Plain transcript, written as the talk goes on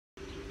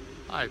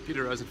Hi,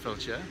 Peter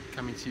Rosenfeld here,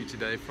 coming to you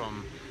today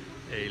from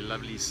a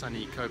lovely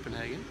sunny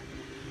Copenhagen.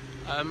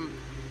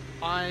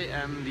 I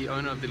am the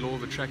owner of the Law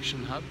of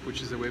Attraction Hub,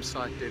 which is a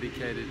website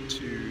dedicated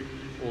to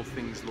all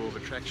things Law of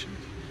Attraction.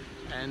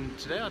 And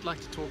today I'd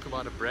like to talk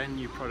about a brand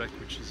new product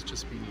which has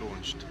just been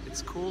launched.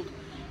 It's called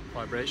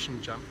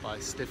Vibration Jump by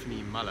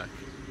Stephanie Mulac.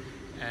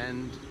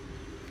 And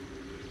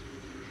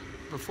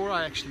before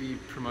I actually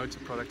promote a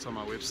product on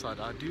my website,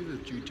 I do the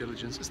due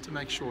diligence just to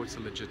make sure it's a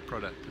legit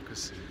product,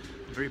 because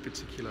I'm very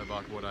particular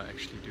about what I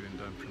actually do and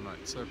don't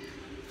promote. So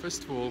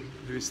first of all,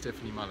 who is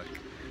Stephanie Mulac?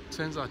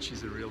 Turns out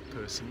she's a real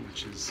person,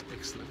 which is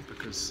excellent,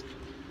 because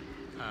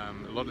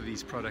a lot of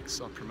these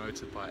products are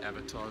promoted by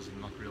avatars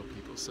and not real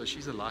people. So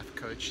she's a life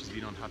coach. She's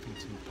been on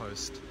Huffington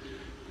Post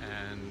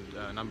and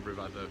a number of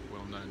other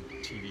well-known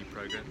TV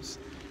programs.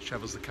 She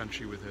travels the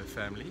country with her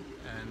family,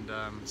 and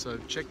so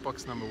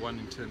checkbox number one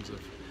in terms of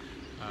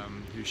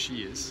who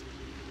she is.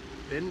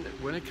 Then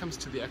when it comes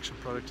to the actual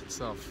product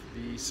itself,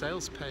 the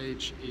sales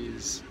page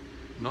is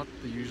not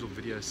the usual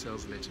video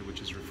sales letter,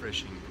 which is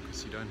refreshing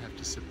because you don't have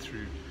to sit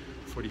through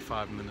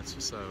 45 minutes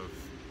or so of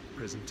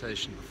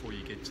presentation before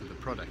you get to the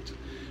product.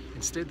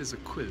 Instead, there's a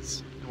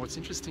quiz. And what's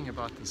interesting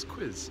about this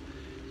quiz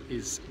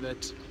is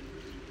that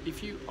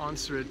if you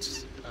answer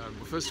it,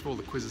 well, first of all,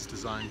 the quiz is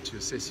designed to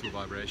assess your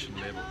vibration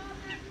level.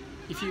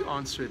 If you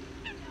answer it,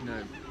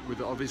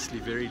 with obviously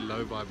very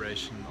low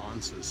vibration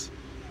answers,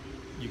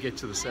 you get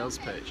to the sales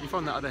page. If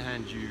on the other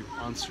hand you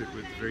answer it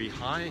with very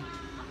high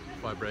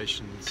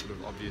vibration, sort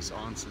of obvious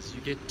answers,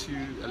 you get to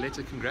a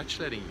letter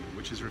congratulating you,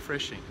 which is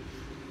refreshing.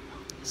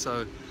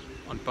 So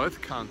on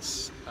both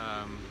counts,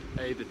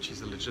 A, that she's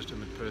a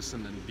legitimate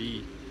person, and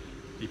B,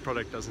 the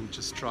product doesn't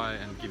just try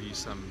and give you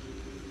some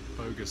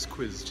bogus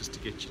quiz just to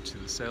get you to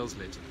the sales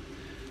letter.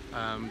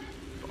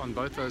 On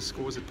both those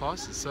scores it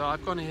passes. So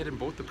I've gone ahead and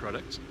bought the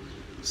product,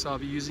 so I'll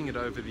be using it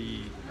over the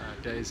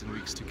days and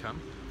weeks to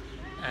come,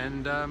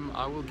 and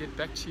I will get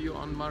back to you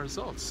on my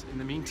results. In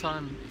the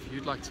meantime, if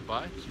you'd like to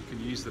buy it, you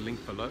can use the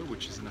link below,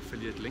 which is an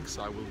affiliate link,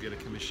 so I will get a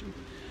commission.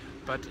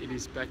 But it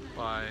is backed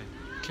by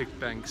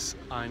ClickBank's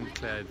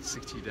ironclad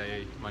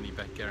 60-day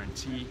money-back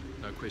guarantee,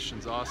 no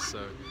questions asked,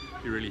 so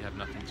you really have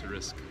nothing to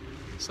risk.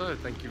 So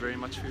thank you very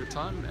much for your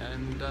time,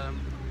 and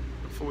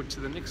look forward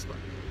to the next one.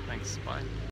 Thanks, bye.